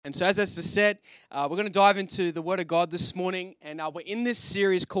And so as Esther said, we're going to dive into the Word of God this morning. And we're in this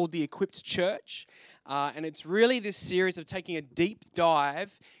series called The Equipped Church. And it's really this series of taking a deep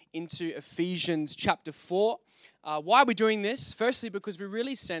dive into Ephesians chapter 4. Why are we doing this? Firstly, because we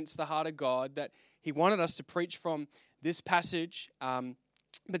really sense the heart of God that He wanted us to preach from this passage.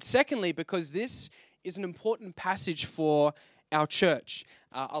 But secondly, because this is an important passage for our church,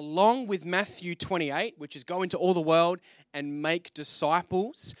 along with Matthew 28, which is go into all the world and make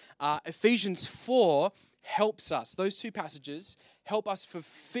disciples. Ephesians 4 helps us. Those two passages help us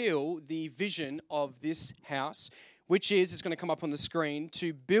fulfill the vision of this house, which is, it's going to come up on the screen,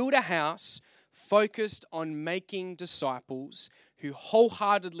 to build a house focused on making disciples who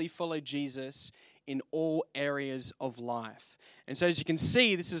wholeheartedly follow Jesus in all areas of life. And so as you can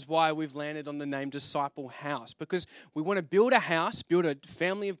see, this is why we've landed on the name Disciple House, because we want to build a house, build a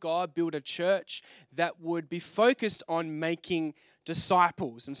family of God, build a church that would be focused on making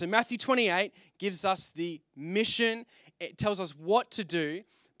disciples. And so Matthew 28 gives us the mission. It tells us what to do.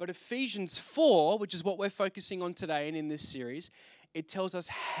 But Ephesians 4, which is what we're focusing on today and in this series, it tells us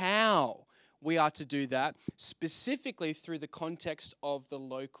how we are to do that, specifically through the context of the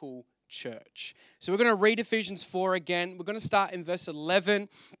local church. So we're going to read Ephesians 4 again. We're going to start in verse 11,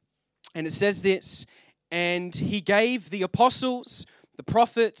 and it says this: "And he gave the apostles, the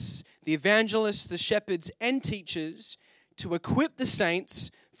prophets, the evangelists, the shepherds, and teachers to equip the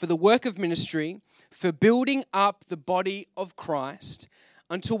saints for the work of ministry, for building up the body of Christ,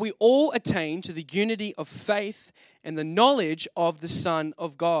 until we all attain to the unity of faith and the knowledge of the Son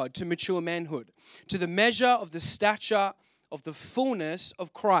of God, to mature manhood, to the measure of the stature of the fullness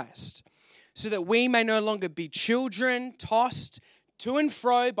of Christ, so that we may no longer be children, tossed to and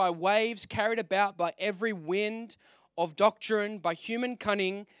fro by waves, carried about by every wind of doctrine, by human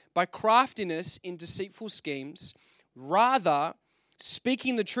cunning, by craftiness in deceitful schemes. Rather,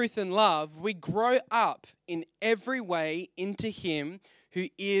 speaking the truth in love, we grow up in every way into Him who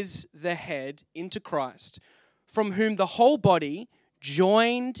is the head, into Christ, from whom the whole body,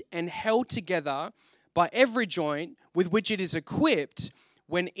 joined and held together by every joint with which it is equipped,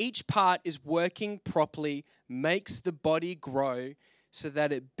 when each part is working properly, makes the body grow so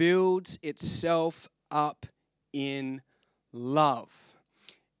that it builds itself up in love."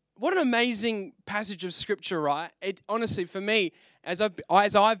 What an amazing passage of scripture, right? It honestly, for me, as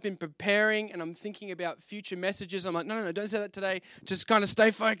I've been preparing and I'm thinking about future messages, I'm like, no, don't say that today. Just kind of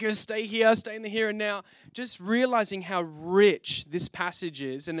stay focused, stay here, stay in the here and now. Just realizing how rich this passage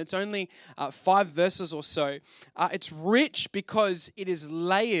is, and it's only 5 verses or so. It's rich because it is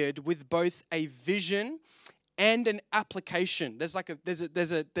layered with both a vision and an application. There's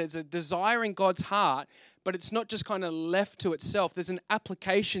a desire in God's heart, but it's not just kind of left to itself. There's an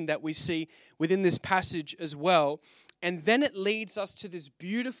application that we see within this passage as well. And then it leads us to this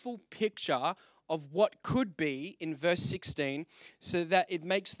beautiful picture of what could be in verse 16, so that it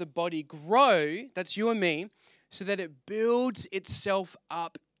makes the body grow, that's you and me, so that it builds itself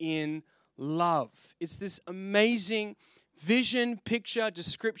up in love. It's this amazing vision, picture,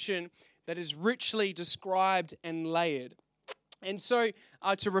 description that is richly described and layered. And so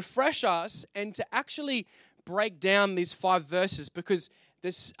to refresh us and to actually break down these 5 verses, because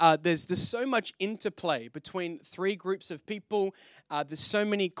there's so much interplay between 3 groups of people. There's so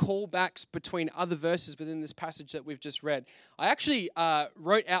many callbacks between other verses within this passage that we've just read. I actually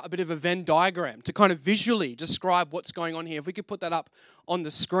wrote out a bit of a Venn diagram to kind of visually describe what's going on here. If we could put that up on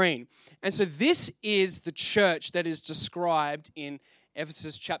the screen. And so this is the church that is described in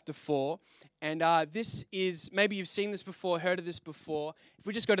Ephesus chapter 4. And this is, maybe you've seen this before, heard of this before. If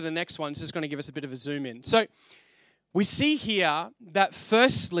we just go to the next one, it's just going to give us a bit of a zoom in. So we see here that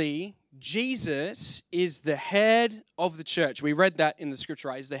firstly, Jesus is the head of the church. We read that in the scripture,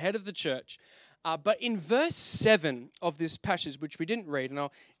 right? He's the head of the church. But in verse 7 of this passage, which we didn't read, and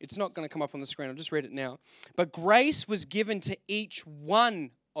it's not going to come up on the screen, I'll just read it now. "But grace was given to each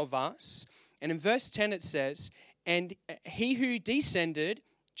one of us." And in verse 10 it says, "And he who descended,"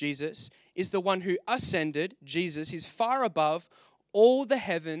 Jesus, "is the one who ascended," Jesus, "he's far above all the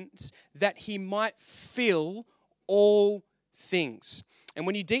heavens, that he might fill all things." And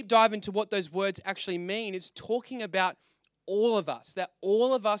when you deep dive into what those words actually mean, it's talking about all of us, that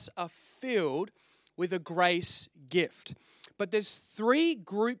all of us are filled with a grace gift. But there's 3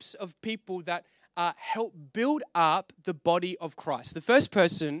 groups of people that help build up the body of Christ. The first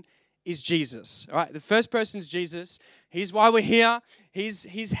person is Jesus. All right, the first person is Jesus. He's why we're here.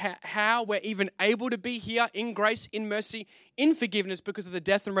 He's how we're even able to be here in grace, in mercy, in forgiveness, because of the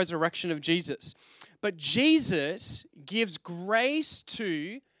death and resurrection of Jesus. But Jesus gives grace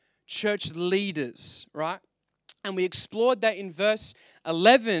to church leaders, right? And we explored that in verse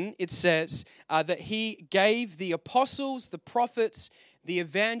 11. It says that he gave the apostles, the prophets, the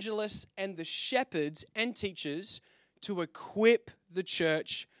evangelists, and the shepherds and teachers to equip the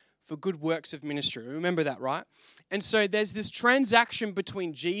church for good works of ministry. Remember that, right? And so there's this transaction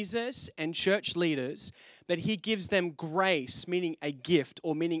between Jesus and church leaders that he gives them grace, meaning a gift,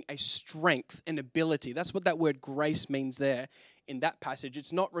 or meaning a strength and ability. That's what that word grace means there in that passage.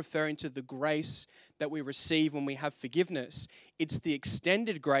 It's not referring to the grace that we receive when we have forgiveness. It's the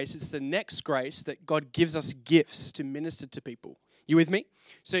extended grace. It's the next grace that God gives us gifts to minister to people. You with me?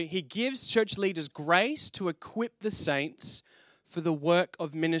 So he gives church leaders grace to equip the saints for the work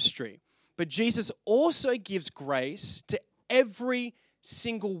of ministry. But Jesus also gives grace to every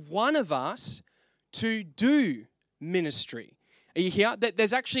single one of us to do ministry. Are you here?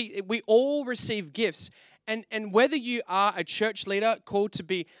 There's actually, we all receive gifts. And whether you are a church leader called to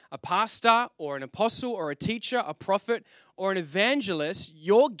be a pastor or an apostle or a teacher, a prophet or an evangelist,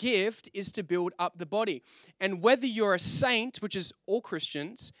 your gift is to build up the body. And whether you're a saint, which is all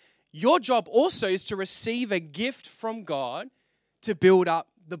Christians, your job also is to receive a gift from God to build up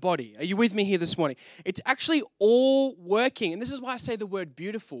the body. Are you with me here this morning? It's actually all working. And this is why I say the word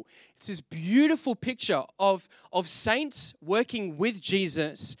beautiful. It's this beautiful picture of saints working with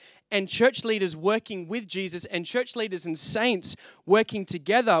Jesus and church leaders working with Jesus and church leaders and saints working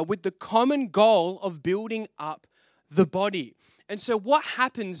together with the common goal of building up the body. And so what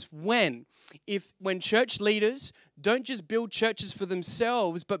happens when church leaders don't just build churches for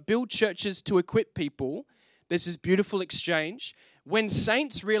themselves, but build churches to equip people? There's this beautiful exchange. When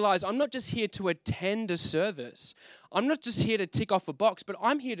saints realize, I'm not just here to attend a service. I'm not just here to tick off a box, but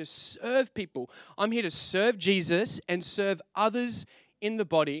I'm here to serve people. I'm here to serve Jesus and serve others in the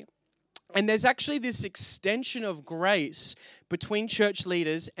body. And there's actually this extension of grace between church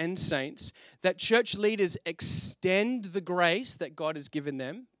leaders and saints, that church leaders extend the grace that God has given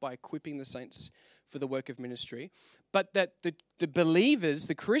them by equipping the saints for the work of ministry, but that the believers,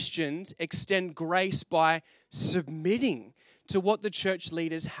 the Christians, extend grace by submitting to what the church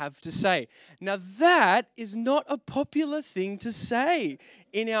leaders have to say. Now, that is not a popular thing to say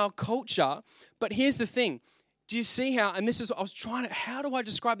in our culture, but here's the thing. Do you see how, and this is, how do I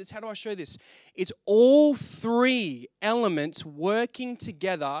describe this? How do I show this? It's all three elements working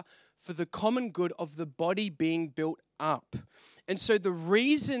together for the common good of the body being built up. And so the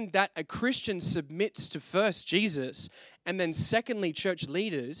reason that a Christian submits to first Jesus and then secondly church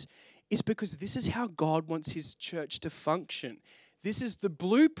leaders is because this is how God wants his church to function. This is the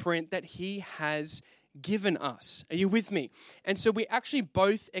blueprint that he has given us. Are you with me? And so we actually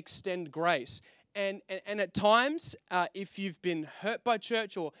both extend grace. And at times, if you've been hurt by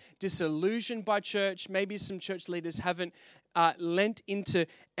church or disillusioned by church, maybe some church leaders haven't lent into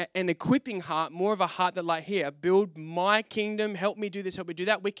an equipping heart, more of a heart that like, here, build my kingdom, help me do this, help me do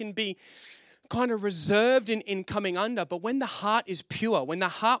that. We can be kind of reserved in coming under. But when the heart is pure, when the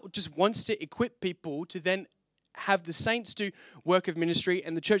heart just wants to equip people to then have the saints do work of ministry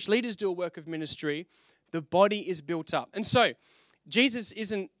and the church leaders do a work of ministry, the body is built up. And so Jesus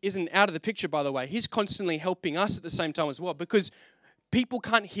isn't out of the picture, by the way. He's constantly helping us at the same time as well, because people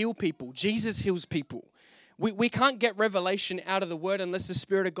can't heal people. Jesus heals people. We can't get revelation out of the word unless the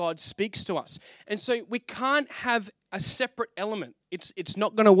Spirit of God speaks to us. And so we can't have a separate element. It's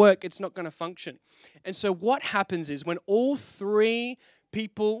not going to work. It's not going to function. And so what happens is when all three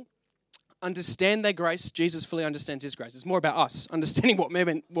people understand their grace, Jesus fully understands his grace. It's more about us understanding what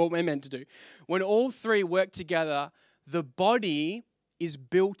we're meant to do. When all three work together, the body is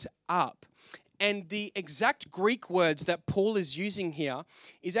built up. And the exact Greek words that Paul is using here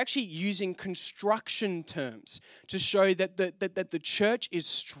is actually using construction terms to show that the church is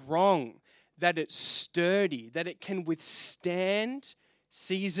strong, that it's sturdy, that it can withstand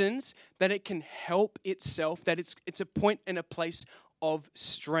seasons, that it can help itself, that it's a point and a place of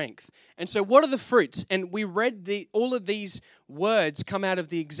strength. And so what are the fruits? And we read all of these words come out of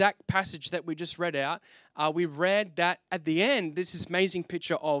the exact passage that we just read out. We read that at the end, this amazing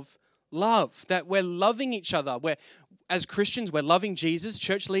picture of love, that we're loving each other. As Christians, we're loving Jesus,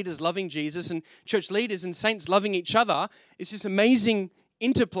 church leaders loving Jesus, and church leaders and saints loving each other. It's this amazing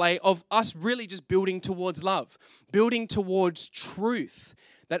interplay of us really just building towards love, building towards truth,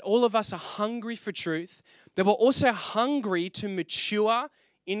 that all of us are hungry for truth, that we're also hungry to mature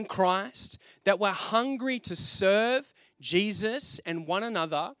in Christ, that we're hungry to serve Jesus and one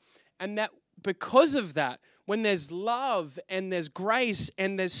another, and that because of that, when there's love and there's grace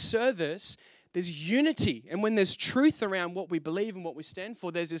and there's service, there's unity. And when there's truth around what we believe and what we stand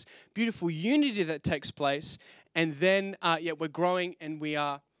for, there's this beautiful unity that takes place. And then, we're growing and we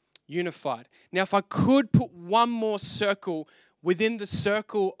are unified. Now, if I could put one more circle within the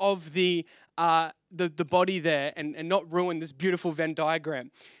circle of the body there and not ruin this beautiful Venn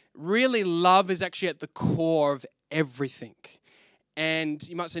diagram, really love is actually at the core of everything. And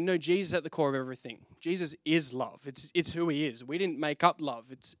you might say, no, Jesus is at the core of everything. Jesus is love. It's who he is. We didn't make up love.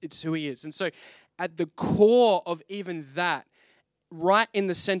 It's who he is. And so at the core of even that, right in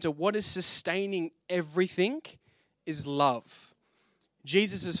the center, what is sustaining everything is love.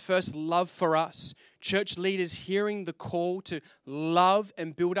 Jesus' first love for us. Church leaders hearing the call to love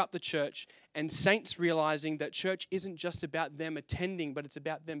and build up the church, and saints realizing that church isn't just about them attending, but it's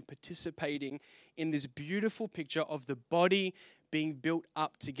about them participating in this beautiful picture of the body being built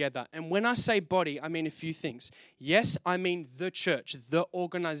up together. And when I say body, I mean a few things. Yes, I mean the church, the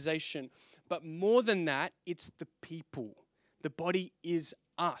organization. But more than that, it's the people. The body is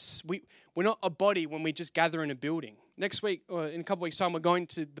us. We're not a body when we just gather in a building. Next week, or in a couple of weeks' time, we're going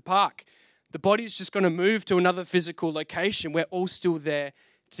to the park. The body's just going to move to another physical location. We're all still there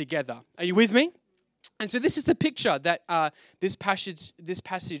together. Are you with me? And so this is the picture that this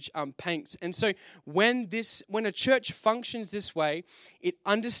passage paints. And so when a church functions this way, it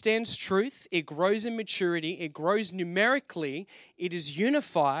understands truth, it grows in maturity, it grows numerically, it is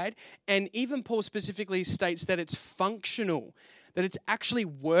unified, and even Paul specifically states that it's functional, that it's actually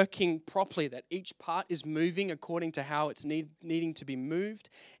working properly, that each part is moving according to how it's needing to be moved,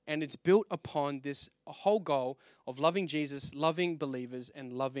 and it's built upon this whole goal of loving Jesus, loving believers,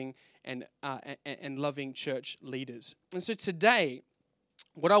 and loving church leaders. And so today,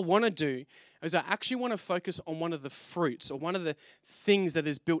 what I want to do is I actually want to focus on one of the fruits or one of the things that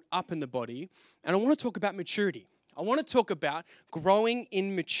is built up in the body, and I want to talk about maturity. I want to talk about growing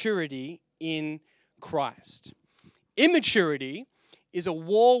in maturity in Christ. Immaturity is a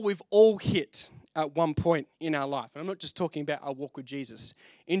wall we've all hit at one point in our life. And I'm not just talking about our walk with Jesus.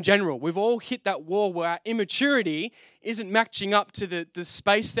 In general, we've all hit that wall where our immaturity isn't matching up to the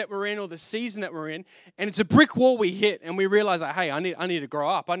space that we're in or the season that we're in. And it's a brick wall we hit, and we realize, like, hey, I need to grow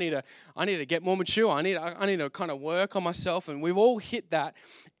up. I need to get more mature. I need to kind of work on myself. And we've all hit that.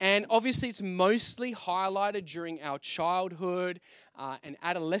 And obviously, it's mostly highlighted during our childhood and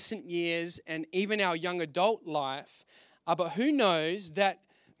adolescent years and even our young adult life. But who knows that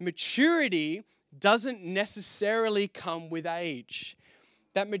maturity doesn't necessarily come with age.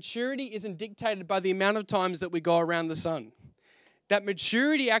 That maturity isn't dictated by the amount of times that we go around the sun. That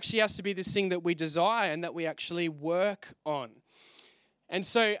maturity actually has to be this thing that we desire and that we actually work on. And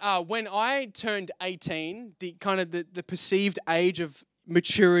so when I turned 18, the perceived age of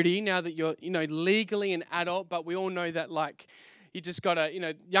maturity, now that you're legally an adult, but we all know that you just gotta,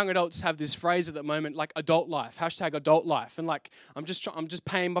 young adults have this phrase at the moment, like adult life, #adult life. And I'm just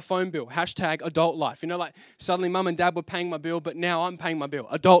paying my phone bill, #adult life. Suddenly mum and dad were paying my bill, but now I'm paying my bill,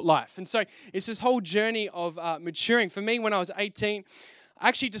 adult life. And so it's this whole journey of maturing. For me, when I was 18, I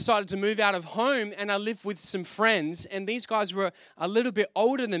actually decided to move out of home and I lived with some friends. And these guys were a little bit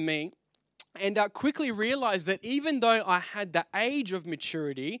older than me. And I quickly realized that even though I had the age of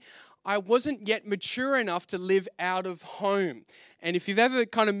maturity, I wasn't yet mature enough to live out of home. And if you've ever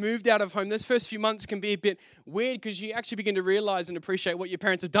kind of moved out of home, those first few months can be a bit weird because you actually begin to realize and appreciate what your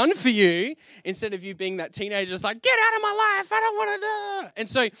parents have done for you instead of you being that teenager just like, get out of my life, I don't want to do. And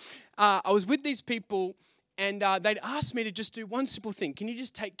so I was with these people and they'd asked me to just do one simple thing. Can you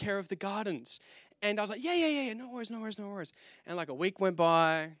just take care of the gardens? And I was like, yeah, no worries. And like a week went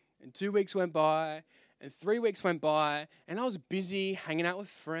by and 2 weeks went by. And 3 weeks went by, and I was busy hanging out with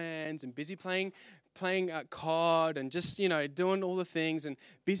friends and busy playing COD and just, doing all the things and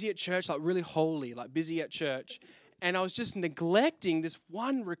busy at church, like really holy, like busy at church. And I was just neglecting this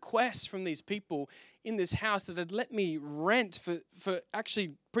one request from these people in this house that had let me rent for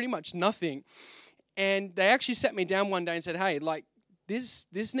actually pretty much nothing. And they actually sat me down one day and said, hey,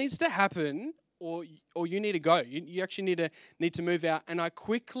 this needs to happen or you need to go. You actually need to move out. And I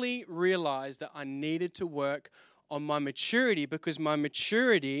quickly realized that I needed to work on my maturity because my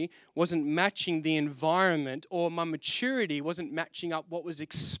maturity wasn't matching the environment, or my maturity wasn't matching up what was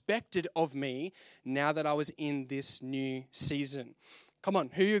expected of me now that I was in this new season. Come on,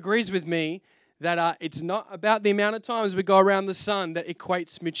 who agrees with me that it's not about the amount of times we go around the sun that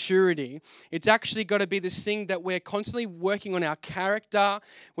equates maturity? It's actually got to be this thing that we're constantly working on our character,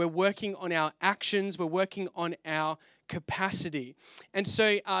 we're working on our actions, we're working on our capacity. And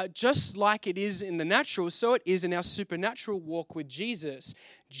so just like it is in the natural, so it is in our supernatural walk with Jesus.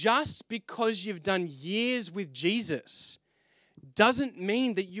 Just because you've done years with Jesus doesn't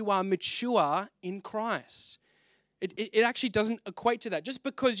mean that you are mature in Christ. It actually doesn't equate to that. Just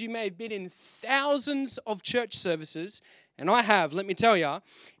because you may have been in thousands of church services and I have, let me tell you,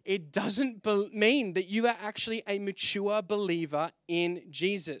 it doesn't mean that you are actually a mature believer in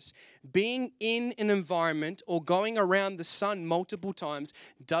Jesus. Being in an environment or going around the sun multiple times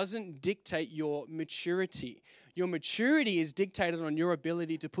doesn't dictate your maturity. Your maturity is dictated on your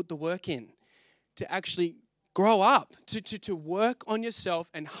ability to put the work in, to actually grow up, to work on yourself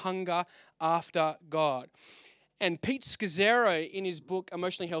and hunger after God. And Pete Scazzero, in his book,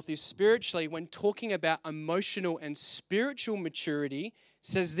 Emotionally Healthy Spiritually, when talking about emotional and spiritual maturity,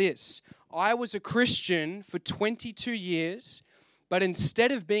 says this: I was a Christian for 22 years, but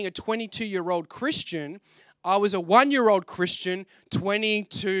instead of being a 22-year-old Christian, I was a 1-year-old Christian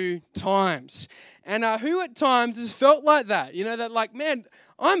 22 times. And who at times has felt like that? You know, that like, man,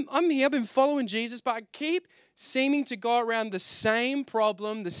 I'm here, I've been following Jesus, but I keep seeming to go around the same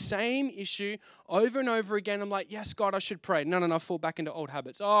problem, the same issue over and over again. I'm like, yes, God, I should pray. No, I fall back into old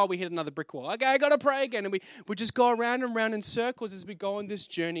habits. Oh, we hit another brick wall. Okay, I got to pray again. And we just go around and around in circles as we go on this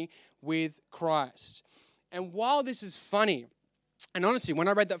journey with Christ. And while this is funny, and honestly, when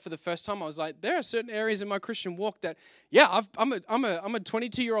I read that for the first time, I was like, there are certain areas in my Christian walk that, yeah, I'm a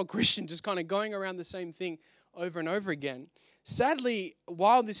 22-year-old Christian just kind of going around the same thing over and over again. Sadly,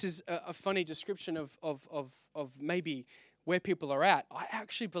 while this is a funny description of maybe where people are at, I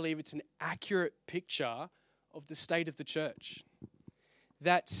actually believe it's an accurate picture of the state of the church.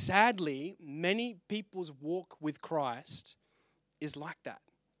 That sadly, many people's walk with Christ is like that.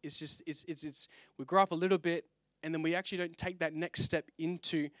 It's just, we grow up a little bit and then we actually don't take that next step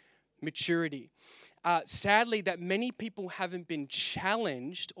into maturity. Sadly, that many people haven't been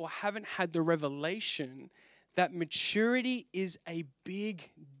challenged or haven't had the revelation that maturity is a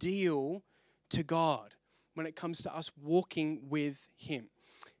big deal to God when it comes to us walking with Him.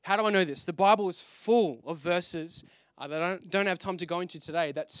 How do I know this? The Bible is full of verses that I don't have time to go into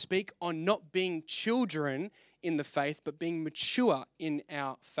today that speak on not being children in the faith, but being mature in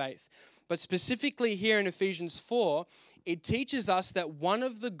our faith. But specifically here in Ephesians 4, it teaches us that one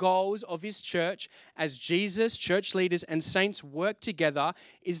of the goals of His church, as Jesus, church leaders, and saints work together,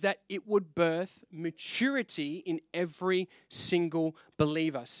 is that it would birth maturity in every single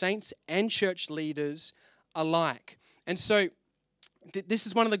believer, saints and church leaders alike. And so this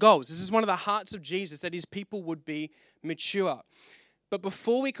is one of the goals. This is one of the hearts of Jesus, that His people would be mature. But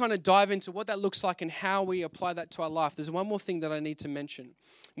before we kind of dive into what that looks like and how we apply that to our life, there's one more thing that I need to mention.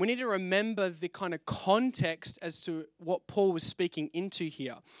 We need to remember the kind of context as to what Paul was speaking into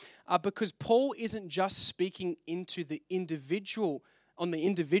here. Because Paul isn't just speaking into the individual, on the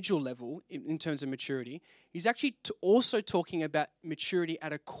individual level in terms of maturity. He's actually also talking about maturity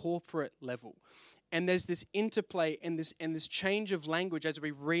at a corporate level. And there's this interplay and this change of language as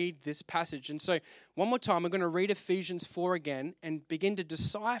we read this passage. And so one more time, I'm going to read Ephesians 4 again and begin to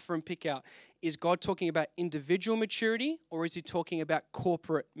decipher and pick out, is God talking about individual maturity or is He talking about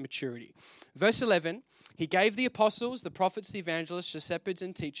corporate maturity? Verse 11, He gave the apostles, the prophets, the evangelists, the shepherds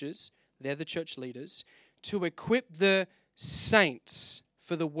and teachers, they're the church leaders, to equip the saints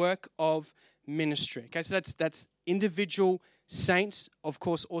for the work of ministry. Okay, so that's individual saints, of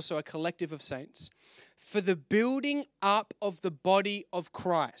course, also a collective of saints, for the building up of the body of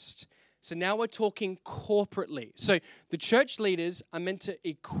Christ. So now we're talking corporately. So the church leaders are meant to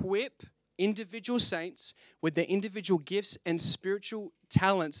equip individual saints with their individual gifts and spiritual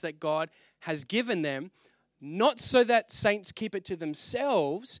talents that God has given them, not so that saints keep it to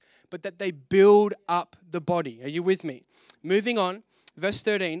themselves, but that they build up the body. Are you with me? Moving on, verse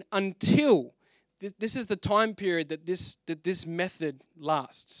 13, until... This is the time period that this method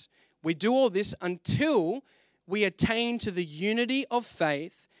lasts. We do all this until we attain to the unity of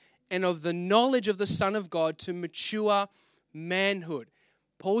faith and of the knowledge of the Son of God, to mature manhood.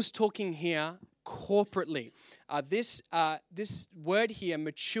 Paul's talking here corporately. This word here,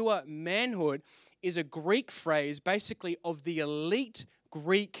 mature manhood, is a Greek phrase basically of the elite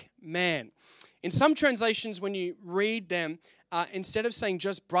Greek man. In some translations, when you read them, instead of saying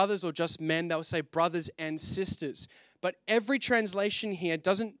just brothers or just men, they'll say brothers and sisters. But every translation here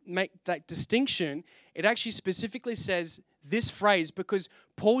doesn't make that distinction. It actually specifically says this phrase because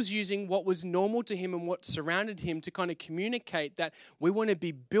Paul's using what was normal to him and what surrounded him to kind of communicate that we want to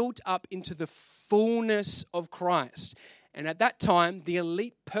be built up into the fullness of Christ. And at that time, the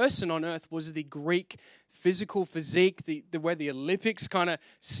elite person on earth was the Greek physical physique, where the Olympics kind of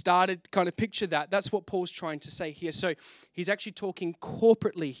started, kind of picture that. That's what Paul's trying to say here. So he's actually talking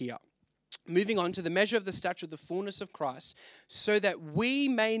corporately here. Moving on to the measure of the stature of the fullness of Christ, so that we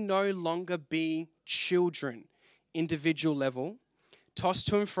may no longer be children, individual level, tossed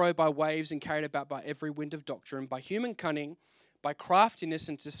to and fro by waves and carried about by every wind of doctrine, by human cunning, by craftiness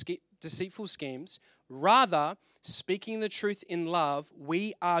and deceitful schemes. Rather, speaking the truth in love,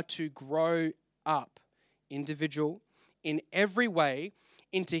 we are to grow up, individual, in every way,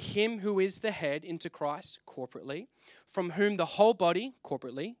 into him who is the head, into Christ, corporately, from whom the whole body,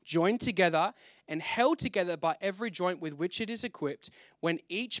 corporately, joined together and held together by every joint with which it is equipped, when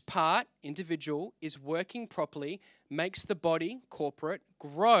each part, individual, is working properly, makes the body, corporate,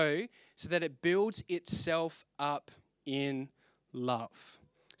 grow so that it builds itself up in love.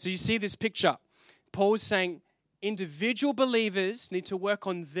 So you see this picture. Paul's saying individual believers need to work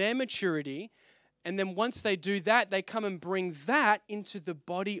on their maturity, and then once they do that, they come and bring that into the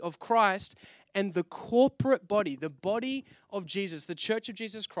body of Christ, and the corporate body, the body of Jesus, the church of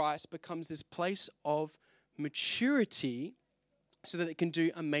Jesus Christ, becomes this place of maturity so that it can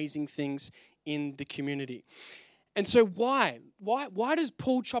do amazing things in the community. And so why? Why does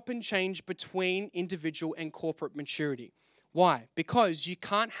Paul chop and change between individual and corporate maturity? Why? Because you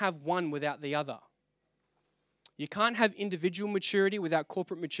can't have one without the other. You can't have individual maturity without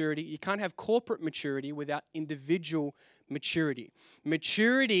corporate maturity. You can't have corporate maturity without individual maturity.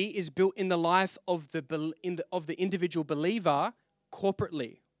 Maturity is built in the life of the individual believer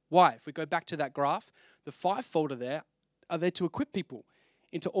corporately. Why? If we go back to that graph, the fivefold are there to equip people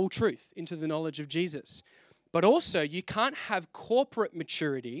into all truth, into the knowledge of Jesus. But also, you can't have corporate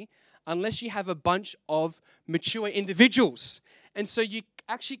maturity unless you have a bunch of mature individuals. And so you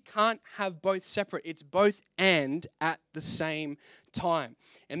actually can't have both separate. It's both and at the same time.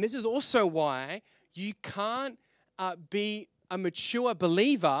 And this is also why you can't be a mature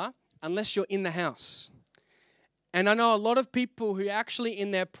believer unless you're in the house. And I know a lot of people who actually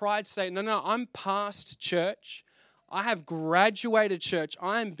in their pride say, no, I'm past church. I have graduated church.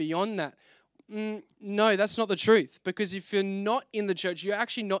 I am beyond that. No, that's not the truth. Because if you're not in the church, you're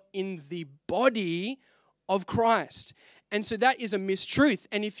actually not in the body of Christ. And so that is a mistruth.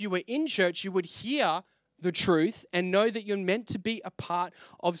 And if you were in church, you would hear the truth and know that you're meant to be a part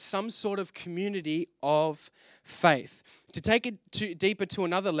of some sort of community of faith. To take it deeper to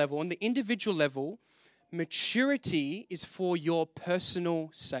another level, on the individual level, maturity is for your personal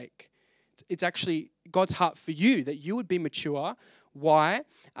sake. It's actually God's heart for you, that you would be mature. Why?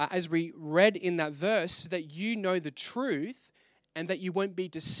 As we read in that verse, that you know the truth and that you won't be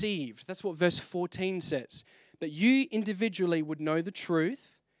deceived. That's what verse 14 says. That you individually would know the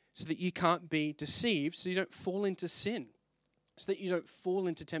truth so that you can't be deceived, so you don't fall into sin, so that you don't fall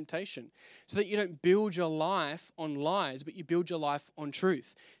into temptation, so that you don't build your life on lies, but you build your life on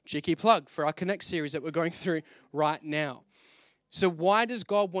truth. Cheeky plug for our Connect series that we're going through right now. So why does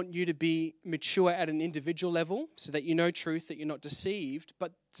God want you to be mature at an individual level so that you know truth, that you're not deceived,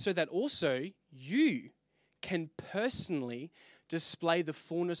 but so that also you can personally display the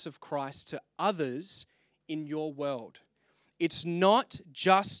fullness of Christ to others in your world? It's not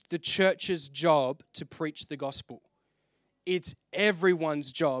just the church's job to preach the gospel. It's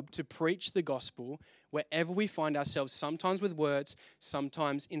everyone's job to preach the gospel wherever we find ourselves, sometimes with words,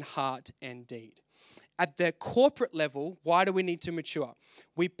 sometimes in heart and deed. At the corporate level, why do we need to mature?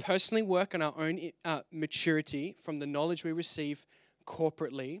 We personally work on our own maturity from the knowledge we receive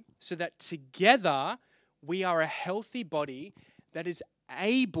corporately so that together we are a healthy body that is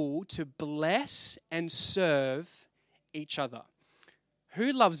able to bless and serve each other.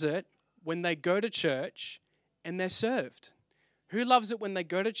 Who loves it when they go to church and they're served? Who loves it when they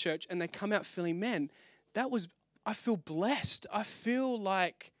go to church and they come out feeling, man, I feel blessed. I feel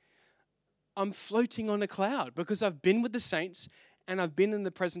like I'm floating on a cloud because I've been with the saints and I've been in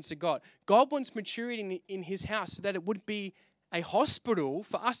the presence of God. God wants maturity in his house so that it would be a hospital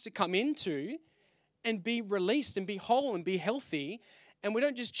for us to come into and be released and be whole and be healthy. And we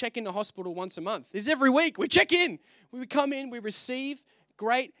don't just check in the hospital once a month. It's every week. We check in. We come in. We receive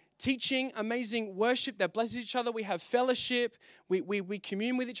great teaching, amazing worship that blesses each other. We have fellowship. We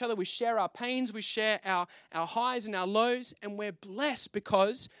commune with each other. We share our pains. We share our highs and our lows. And we're blessed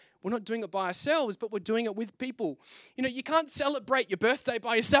because we're not doing it by ourselves, but we're doing it with people. You know, you can't celebrate your birthday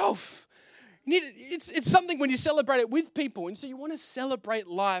by yourself. It's something when you celebrate it with people. And so you want to celebrate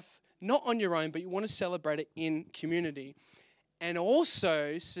life not on your own, but you want to celebrate it in community. And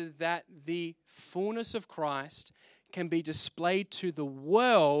also so that the fullness of Christ can be displayed to the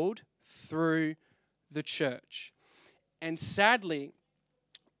world through the church. And sadly,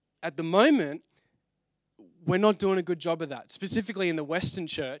 at the moment, we're not doing a good job of that, specifically in the Western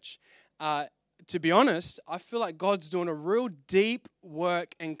church. To be honest, I feel like God's doing a real deep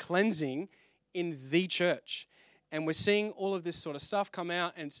work and cleansing in the church. And we're seeing all of this sort of stuff come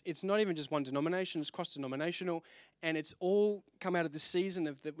out, and it's not even just one denomination, it's cross-denominational, and it's all come out of the season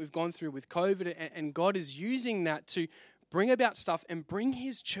that we've gone through with COVID, and God is using that to bring about stuff and bring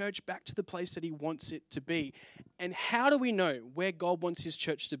his church back to the place that he wants it to be. And how do we know where God wants his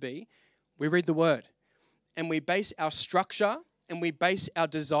church to be? We read the word, and we base our structure, and we base our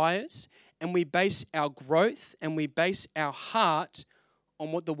desires, and we base our growth, and we base our heart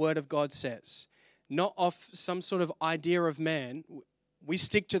on what the word of God says, not off some sort of idea of man. We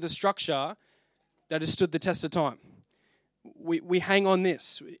stick to the structure that has stood the test of time. We hang on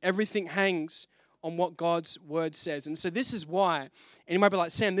this. Everything hangs on what God's word says. And so this is why, and you might be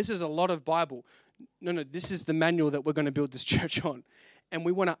like, Sam, this is a lot of Bible. No, this is the manual that we're going to build this church on. And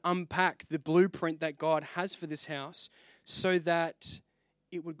we want to unpack the blueprint that God has for this house so that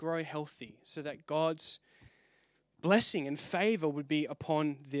it would grow healthy, so that God's blessing and favor would be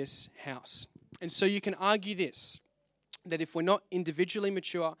upon this house. And so you can argue this, that if we're not individually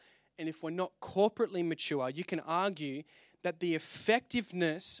mature and if we're not corporately mature, you can argue that the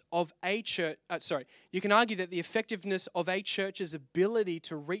effectiveness of a church, you can argue that the effectiveness of a church's ability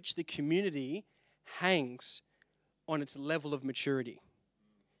to reach the community hangs on its level of maturity.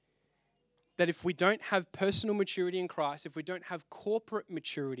 That if we don't have personal maturity in Christ, if we don't have corporate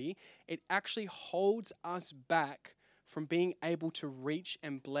maturity, it actually holds us back from being able to reach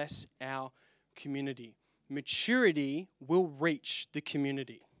and bless our community. Maturity will reach the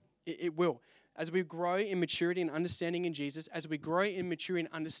community. It will. As we grow in maturity and understanding in Jesus, as we grow in maturity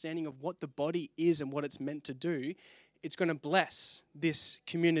and understanding of what the body is and what it's meant to do, it's going to bless this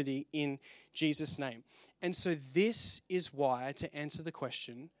community in Jesus' name. And so this is why, to answer the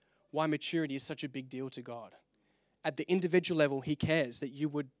question, why maturity is such a big deal to God. At the individual level, he cares that you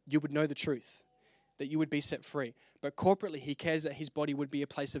would know the truth, that you would be set free. But corporately, he cares that his body would be a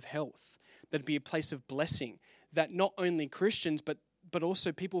place of health, that it'd be a place of blessing, that not only Christians, but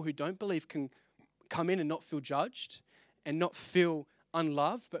also people who don't believe can come in and not feel judged and not feel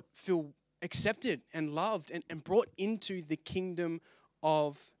unloved, but feel accepted and loved and brought into the kingdom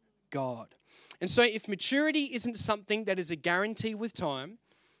of God. And so if maturity isn't something that is a guarantee with time,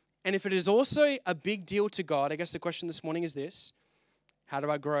 and if it is also a big deal to God, I guess the question this morning is this: how do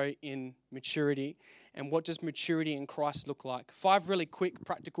I grow in maturity? And what does maturity in Christ look like? 5 really quick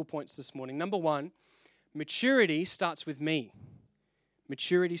practical points this morning. Number 1, maturity starts with me.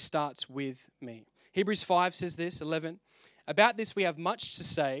 Maturity starts with me. Hebrews 5 says this, 11. About this we have much to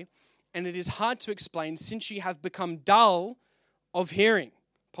say, and it is hard to explain since you have become dull of hearing.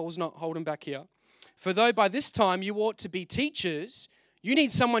 Paul's not holding back here. For though by this time you ought to be teachers, you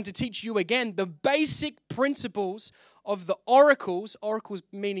need someone to teach you again the basic principles of the oracles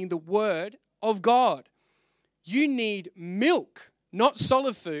meaning the word of God. You need milk, not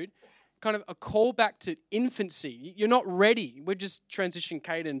solid food, kind of a callback to infancy. You're not ready. We're just transitioning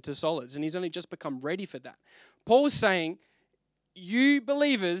Caden to solids, and he's only just become ready for that. Paul's saying, you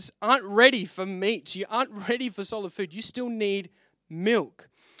believers aren't ready for meat. You aren't ready for solid food. You still need milk.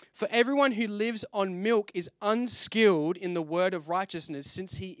 For everyone who lives on milk is unskilled in the word of righteousness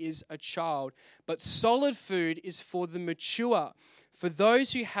since he is a child. But solid food is for the mature, for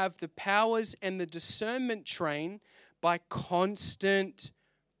those who have the powers and the discernment trained by constant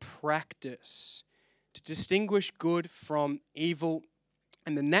practice to distinguish good from evil.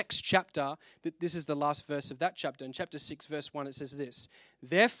 And the next chapter, this is the last verse of that chapter, in chapter 6, verse 1, it says this: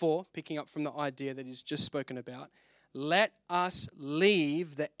 therefore, picking up from the idea that he's just spoken about, let us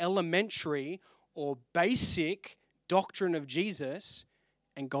leave the elementary or basic doctrine of Jesus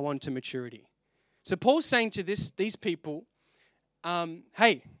and go on to maturity. So Paul's saying to these people,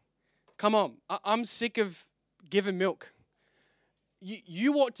 hey, come on, I'm sick of giving milk.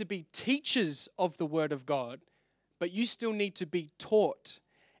 You ought to be teachers of the word of God, but you still need to be taught.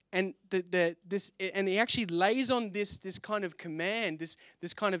 And and he actually lays on this kind of command,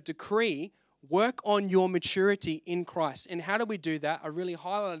 this kind of decree: work on your maturity in Christ. And how do we do that? I really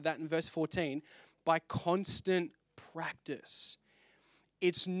highlighted that in verse 14, by constant practice.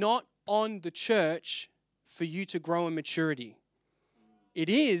 It's not on the church for you to grow in maturity. It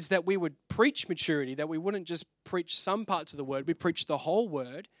is that we would preach maturity, that we wouldn't just preach some parts of the word, we preach the whole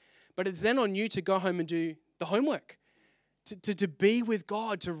word. But it's then on you to go home and do the homework, to be with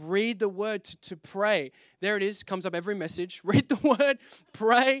God, to read the word, to pray. There it is, comes up every message. Read the word,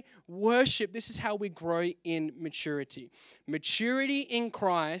 pray, worship. This is how we grow in maturity. Maturity in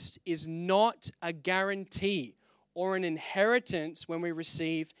Christ is not a guarantee or an inheritance when we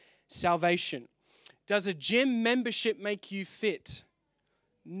receive salvation. Does a gym membership make you fit?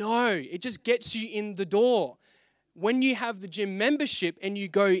 No, it just gets you in the door. When you have the gym membership and you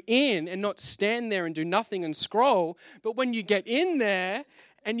go in and not stand there and do nothing and scroll, but when you get in there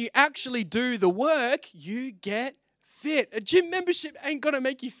and you actually do the work, you get fit. A gym membership ain't going to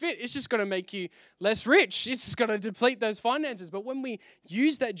make you fit. It's just going to make you less rich. It's just going to deplete those finances. But when we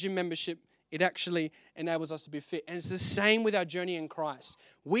use that gym membership, it actually enables us to be fit. And it's the same with our journey in Christ.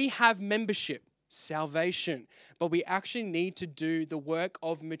 We have membership, salvation, but we actually need to do the work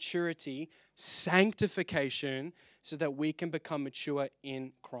of maturity, sanctification, so that we can become mature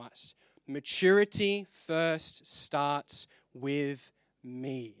in Christ. Maturity first starts with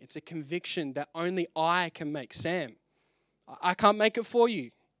me. It's a conviction that only I can make. Sam, I can't make it for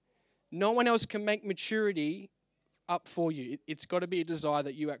you. No one else can make maturity up for you. It's got to be a desire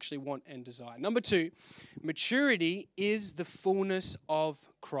that you actually want and desire. Number 2, maturity is the fullness of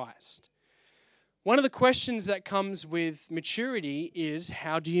Christ. One of the questions that comes with maturity is,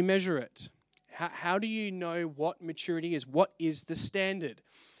 how do you measure it? How do you know what maturity is? What is the standard?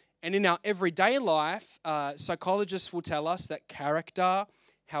 And in our everyday life, psychologists will tell us that character,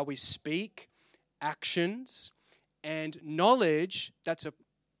 how we speak, actions, and knowledge that's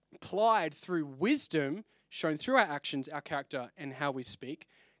applied through wisdom, shown through our actions, our character, and how we speak,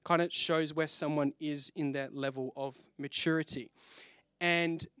 kind of shows where someone is in that level of maturity.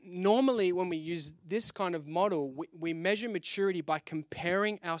 And normally when we use this kind of model, we measure maturity by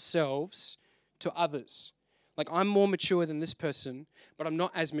comparing ourselves to others. Like, I'm more mature than this person, but I'm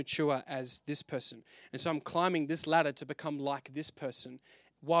not as mature as this person. And so I'm climbing this ladder to become like this person,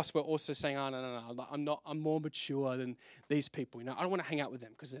 whilst we're also saying, oh, no, I'm more mature than these people. I don't want to hang out with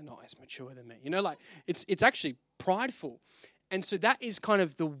them because they're not as mature than me. It's actually prideful. And so that is kind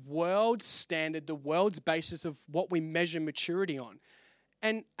of the world's standard, the world's basis of what we measure maturity on.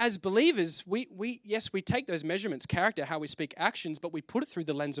 And as believers, we take those measurements, character, how we speak, actions, but we put it through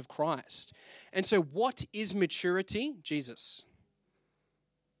the lens of Christ. And so what is maturity? Jesus.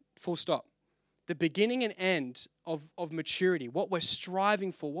 Full stop. The beginning and end of maturity, what we're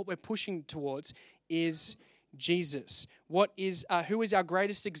striving for, what we're pushing towards is Jesus. Who is our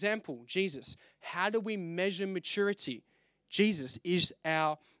greatest example? Jesus. How do we measure maturity? Jesus is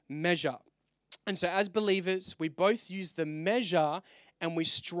our measure. And so as believers, we both use the measure and we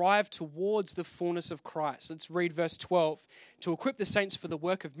strive towards the fullness of Christ. Let's read verse 12. To equip the saints for the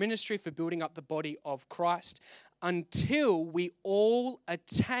work of ministry, for building up the body of Christ, until we all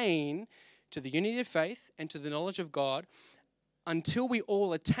attain to the unity of faith and to the knowledge of God, until we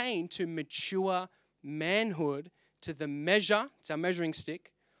all attain to mature manhood, to the measure, it's our measuring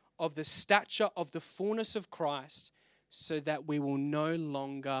stick, of the stature of the fullness of Christ, so that we will no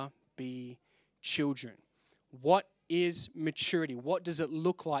longer be children. What is maturity? What does it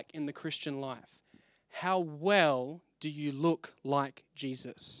look like in the Christian life? How well do you look like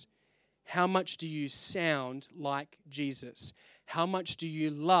Jesus? How much do you sound like Jesus? How much do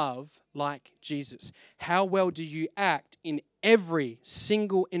you love like Jesus? How well do you act in every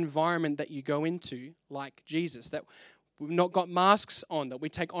single environment that you go into like Jesus? That we've not got masks on, that we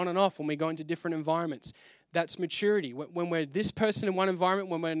take on and off when we go into different environments. That's maturity. When we're this person in one environment,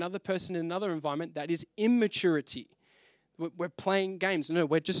 when we're another person in another environment, that is immaturity. We're playing games. No,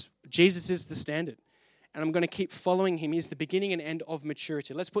 Jesus is the standard. And I'm going to keep following him. He's the beginning and end of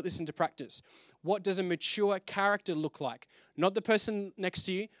maturity. Let's put this into practice. What does a mature character look like? Not the person next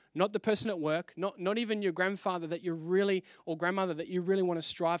to you, not the person at work, not even your grandfather or grandmother that you really want to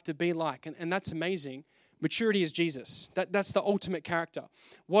strive to be like. And that's amazing. Maturity is Jesus. That's the ultimate character.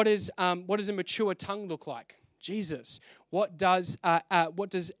 What does a mature tongue look like? Jesus. What does our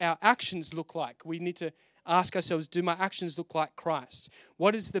actions look like? We need to ask ourselves, do my actions look like Christ?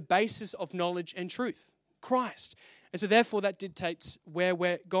 What is the basis of knowledge and truth? Christ. And so therefore that dictates where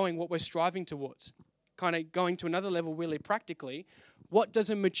we're going, what we're striving towards. Kind of going to another level really practically, what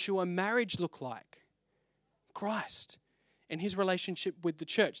does a mature marriage look like? Christ. And his relationship with the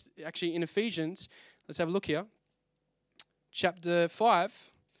church. Actually in Ephesians, let's have a look here. Chapter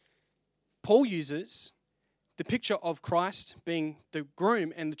 5, Paul uses the picture of Christ being the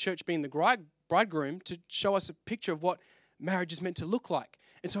groom and the church being the bridegroom to show us a picture of what marriage is meant to look like.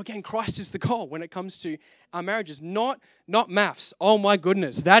 And so again, Christ is the goal when it comes to our marriages, not maths. Oh my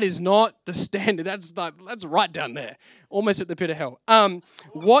goodness, that is not the standard. That's right down there, almost at the pit of hell.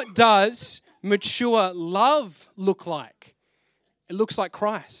 What does mature love look like? It looks like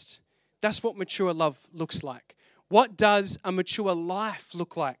Christ. That's what mature love looks like. What does a mature life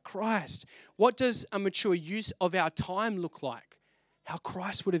look like? Christ. What does a mature use of our time look like? How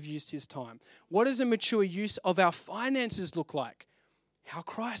Christ would have used his time. What does a mature use of our finances look like? How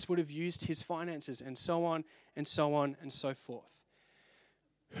Christ would have used his finances, and so on and so on and so forth.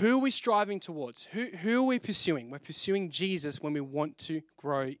 Who are we striving towards? Who are we pursuing? We're pursuing Jesus when we want to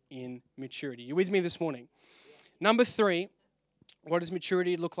grow in maturity. You with me this morning? Number 3, What does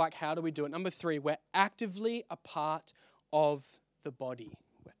maturity look like? How do we do it? Number 3, we're actively a part of the body.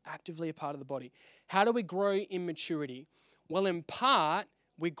 We're actively a part of the body. How do we grow in maturity? Well, in part,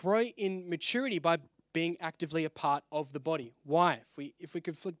 we grow in maturity by being actively a part of the body. Why? If we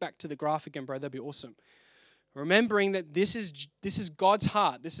could flick back to the graph again, bro, that'd be awesome. Remembering that this is God's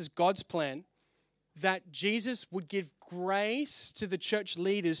heart, this is God's plan, that Jesus would give grace to the church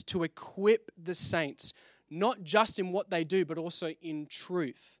leaders to equip the saints, not just in what they do, but also in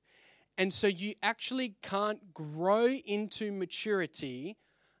truth. And so you actually can't grow into maturity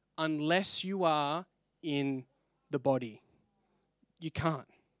unless you are in the body. You can't.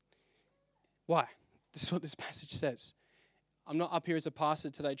 Why? This is what this passage says. I'm not up here as a pastor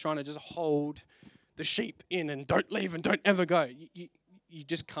today trying to just hold the sheep in and don't leave and don't ever go. You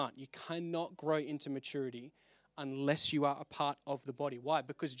just can't. You cannot grow into maturity unless you are a part of the body. Why?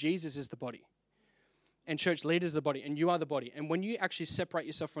 Because Jesus is the body. And church leaders are the body. And you are the body. And when you actually separate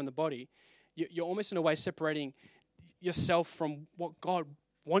yourself from the body, you're almost in a way separating yourself from what God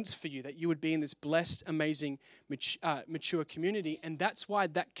wants for you, that you would be in this blessed, amazing, mature community. And that's why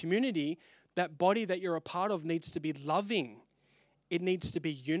that community, that body that you're a part of, needs to be loving. It needs to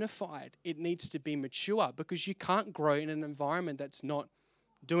be unified. It needs to be mature, because you can't grow in an environment that's not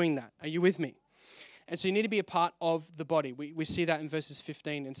doing that. Are you with me? And so you need to be a part of the body. We see that in verses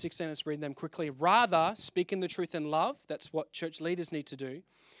 15 and 16. Let's read them quickly. Rather, speaking the truth in love, that's what church leaders need to do.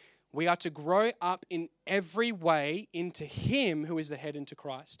 We are to grow up in every way into Him who is the head, into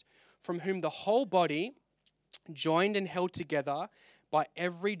Christ, from whom the whole body, joined and held together by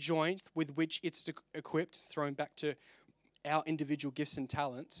every joint with which it's equipped, thrown back to our individual gifts and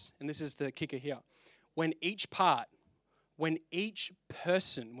talents, and this is the kicker here, when each part, when each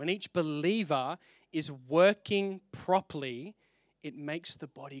person, when each believer is working properly, it makes the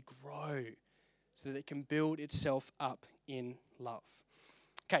body grow so that it can build itself up in love.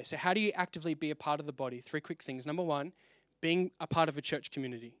 Okay, so how do you actively be a part of the body? 3 quick things. Number 1, being a part of a church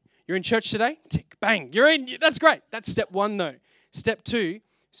community. You're in church today? Tick, bang, you're in. That's great. That's step 1 though. Step 2,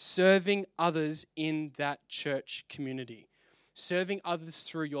 serving others in that church community. Serving others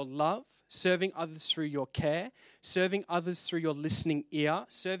through your love, serving others through your care, serving others through your listening ear,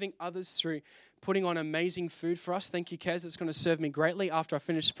 serving others through putting on amazing food for us. Thank you, Kaz. It's going to serve me greatly after I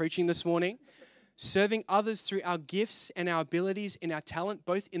finish preaching this morning. Serving others through our gifts and our abilities and our talent,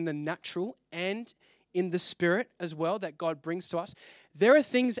 both in the natural and in the spirit as well, that God brings to us. There are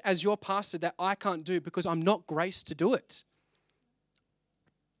things as your pastor that I can't do because I'm not graced to do it.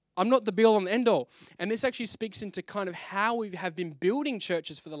 I'm not the be-all and end-all. And this actually speaks into kind of how we have been building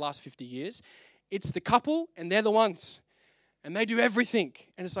churches for the last 50 years. It's the couple, and they're the ones. And they do everything.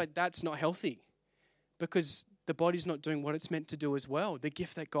 And it's like, that's not healthy, because the body's not doing what it's meant to do as well, the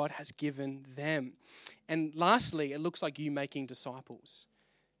gift that God has given them. And lastly, it looks like you making disciples.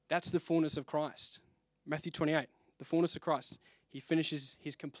 That's the fullness of Christ. Matthew 28, the fullness of Christ. He finishes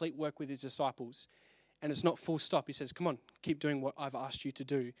his complete work with his disciples. And it's not full stop. He says, come on, keep doing what I've asked you to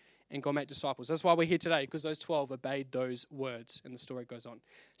do and go make disciples. That's why we're here today, because those 12 obeyed those words, and the story goes on.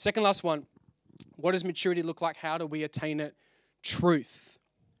 Second last one, what does maturity look like? How do we attain it? Truth.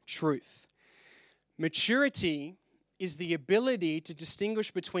 Truth. Maturity is the ability to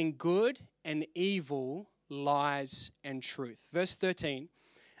distinguish between good and evil, lies and truth. Verse 13,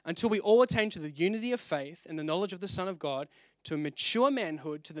 until we all attain to the unity of faith and the knowledge of the Son of God, to mature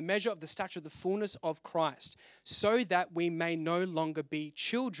manhood, to the measure of the stature of the fullness of Christ, so that we may no longer be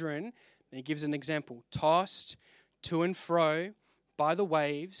children. And he gives an example, tossed to and fro by the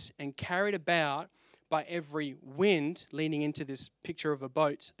waves and carried about by every wind, leaning into this picture of a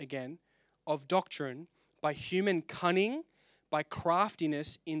boat again, of doctrine, by human cunning, by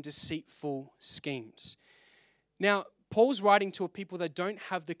craftiness in deceitful schemes. Now, Paul's writing to a people that don't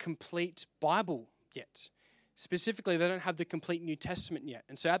have the complete Bible yet. Specifically, they don't have the complete New Testament yet.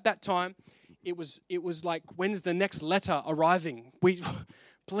 And so at that time, it was like, when's the next letter arriving? We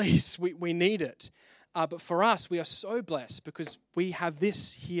need it. But for us, we are so blessed because we have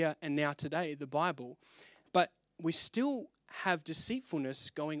this here and now today, the Bible. But we still have deceitfulness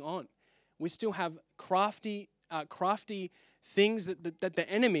going on. We still have crafty things that the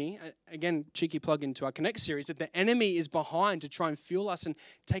enemy, again, cheeky plug into our Connect series, that the enemy is behind to try and fuel us and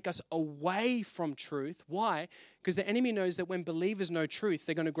take us away from truth. Why? Because the enemy knows that when believers know truth,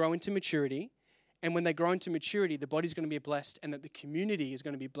 they're going to grow into maturity. And when they grow into maturity, the body's going to be blessed, and that the community is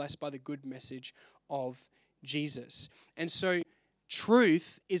going to be blessed by the good message of Jesus. And so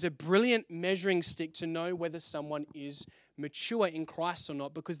truth is a brilliant measuring stick to know whether someone is mature in Christ or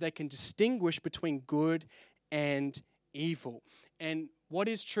not, because they can distinguish between good and evil. And what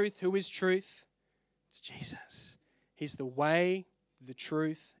is truth? Who is truth? It's Jesus. He's the way, the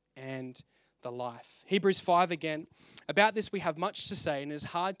truth, and the life. Hebrews 5 again. About this we have much to say, and it is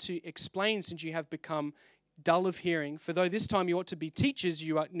hard to explain since you have become dull of hearing. For though this time you ought to be teachers,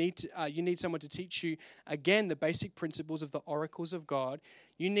 you need someone to teach you again the basic principles of the oracles of God.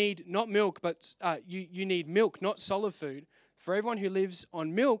 You need not milk, but you need milk, not solid food. For everyone who lives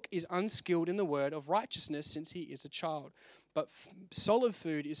on milk is unskilled in the word of righteousness, since he is a child. But solid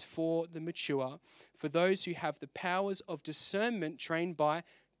food is for the mature, for those who have the powers of discernment trained by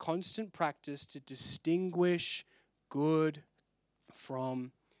constant practice to distinguish good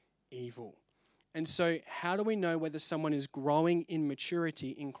from evil. And so how do we know whether someone is growing in maturity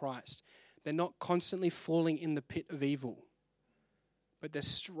in Christ? They're not constantly falling in the pit of evil, but they're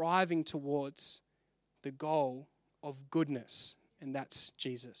striving towards the goal of goodness, and that's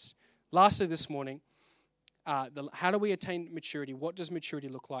Jesus. Lastly this morning, how do we attain maturity? What does maturity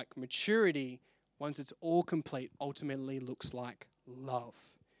look like? Maturity, once it's all complete, ultimately looks like love.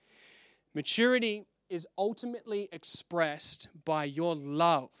 Maturity is ultimately expressed by your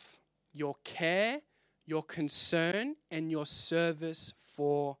love, your care, your concern, and your service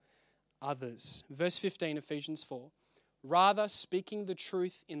for others. Verse 15, Ephesians 4. Rather, speaking the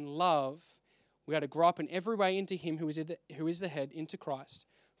truth in love, we are to grow up in every way into him who is the head, into Christ,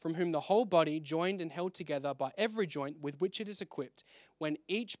 from whom the whole body, joined and held together by every joint with which it is equipped, when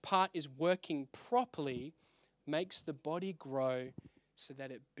each part is working properly, makes the body grow so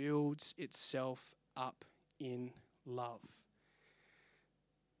that it builds itself up in love.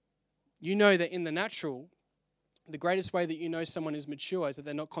 You know that in the natural, the greatest way that you know someone is mature is that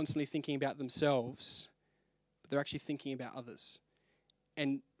they're not constantly thinking about themselves, but they're actually thinking about others.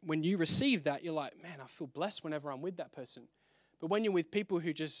 And when you receive that, you're like, man, I feel blessed whenever I'm with that person. But when you're with people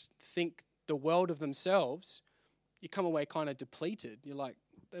who just think the world of themselves, you come away kind of depleted. You're like,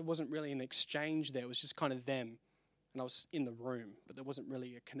 there wasn't really an exchange there. It was just kind of them. And I was in the room, but there wasn't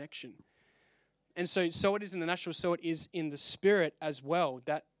really a connection. And so it is in the natural, so it is in the spirit as well.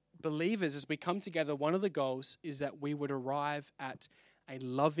 That believers, as we come together, one of the goals is that we would arrive at a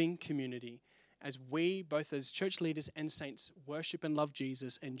loving community as we, both as church leaders and saints, worship and love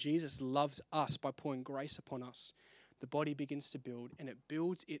Jesus, and Jesus loves us by pouring grace upon us. The body begins to build, and it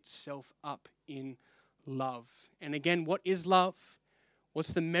builds itself up in love. And again, what is love?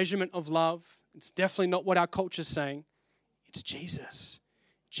 What's the measurement of love? It's definitely not what our culture's saying. It's Jesus.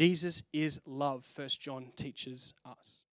 Jesus is love, 1 John teaches us.